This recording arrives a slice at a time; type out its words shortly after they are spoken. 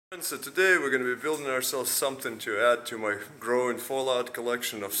So today we're going to be building ourselves something to add to my growing Fallout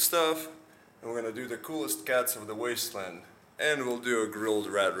collection of stuff. And we're going to do the coolest cats of the Wasteland. And we'll do a grilled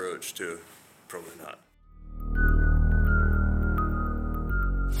rat roach too. Probably not.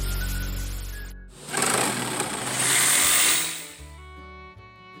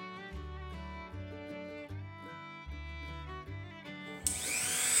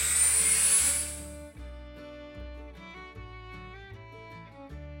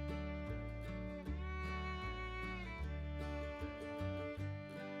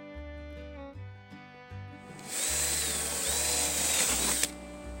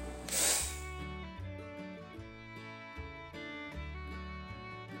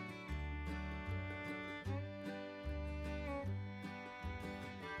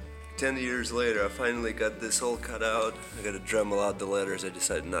 10 years later, I finally got this all cut out. I gotta Dremel out the letters. I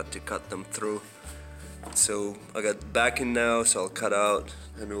decided not to cut them through. So I got backing now, so I'll cut out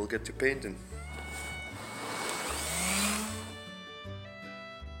and we'll get to painting.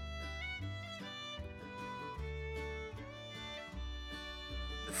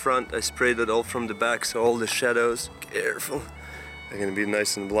 The front, I sprayed it all from the back, so all the shadows, careful, are gonna be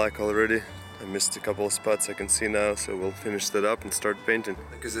nice and black already. I missed a couple of spots I can see now, so we'll finish that up and start painting.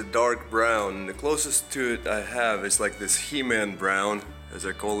 Like it's a dark brown. The closest to it I have is like this He-Man brown, as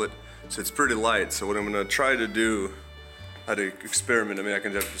I call it. So it's pretty light. So what I'm gonna try to do, how to experiment, I mean I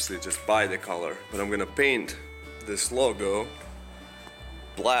can obviously just buy the color, but I'm gonna paint this logo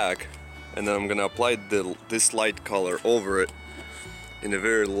black, and then I'm gonna apply this light color over it in a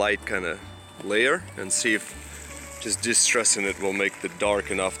very light kind of layer and see if just distressing it will make the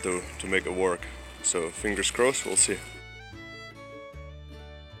dark enough to make it work. So fingers crossed, we'll see.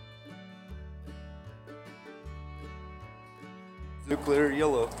 Nuclear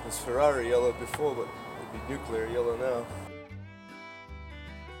yellow. It was Ferrari yellow before, but it'd be nuclear yellow now.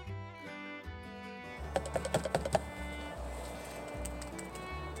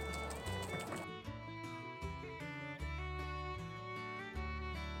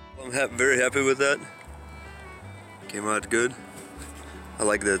 I'm very happy with that. Came out good. I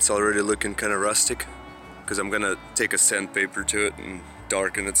like that it's already looking kind of rustic, because I'm gonna take a sandpaper to it and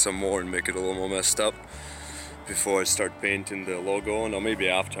darken it some more and make it a little more messed up before I start painting the logo on, or maybe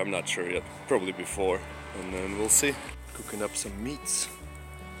after, I'm not sure yet, probably before, and then we'll see. Cooking up some meats.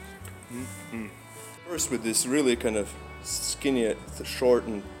 First, with this really kind of skinny, short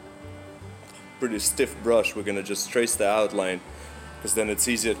and pretty stiff brush, we're gonna just trace the outline, because then it's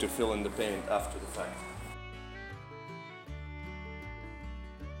easier to fill in the paint after the fact.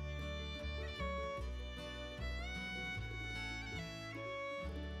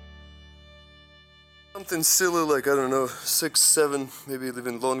 Something silly like, I don't know, 6, 7, maybe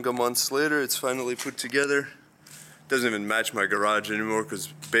even longer months later, it's finally put together. Doesn't even match my garage anymore because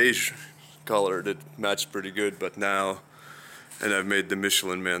beige color did match pretty good, but now, and I've made the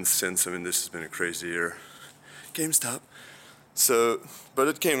Michelin Man since. I mean, this has been a crazy year. GameStop. So, but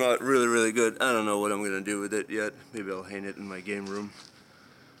it came out really, really good. I don't know what I'm gonna do with it yet. Maybe I'll hang it in my game room.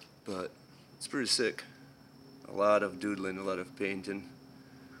 But it's pretty sick. A lot of doodling, a lot of painting.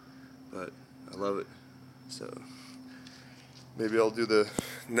 But I love it. So maybe I'll do the,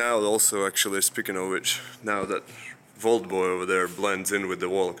 now also actually, speaking of which, now that Volt Boy over there blends in with the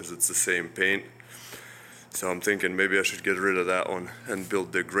wall because it's the same paint. So I'm thinking maybe I should get rid of that one and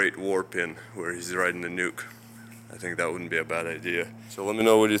build the Great War pin where he's riding the nuke. I think that wouldn't be a bad idea. So let me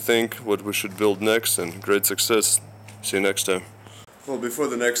know what you think, what we should build next, and great success. See you next time. Well, before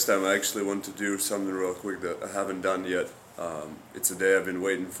the next time, I actually want to do something real quick that I haven't done yet. It's a day I've been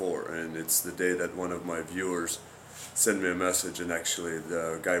waiting for, and it's the day that one of my viewers sent me a message, and actually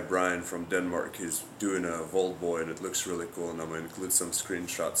the guy Brian from Denmark, he's doing a Volt Boy and it looks really cool, and I'm going to include some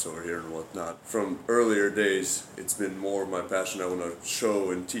screenshots over here and whatnot. From earlier days, it's been more my passion. I want to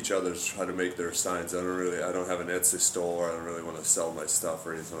show and teach others how to make their signs. I don't have an Etsy store, I don't really want to sell my stuff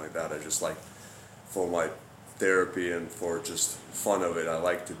or anything like that. I just like, for my therapy and for just fun of it, I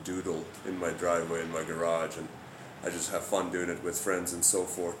like to doodle in my driveway, in my garage, and I just have fun doing it with friends and so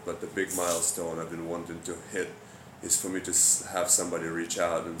forth. But the big milestone I've been wanting to hit is for me to have somebody reach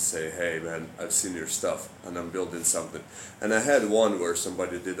out and say, hey man, I've seen your stuff and I'm building something. And I had one where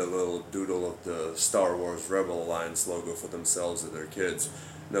somebody did a little doodle of the Star Wars Rebel Alliance logo for themselves and their kids.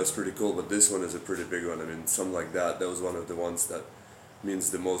 And that was pretty cool, but this one is a pretty big one. I mean, something like that, that was one of the ones that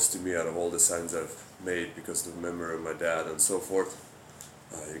means the most to me out of all the signs I've made because of the memory of my dad and so forth.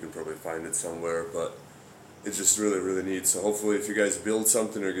 You can probably find it somewhere, but it's just really, really neat. So hopefully if you guys build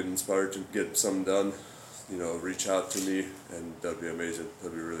something or get inspired to get something done, you know, reach out to me, and that'd be amazing.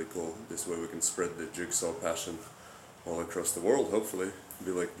 That'd be really cool. This way we can spread the jigsaw passion all across the world, hopefully.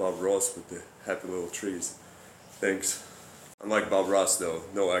 Be like Bob Ross with the happy little trees. Thanks. Unlike Bob Ross though,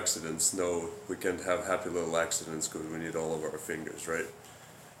 no accidents, we can't have happy little accidents because we need all of our fingers, right?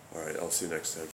 Alright, I'll see you next time.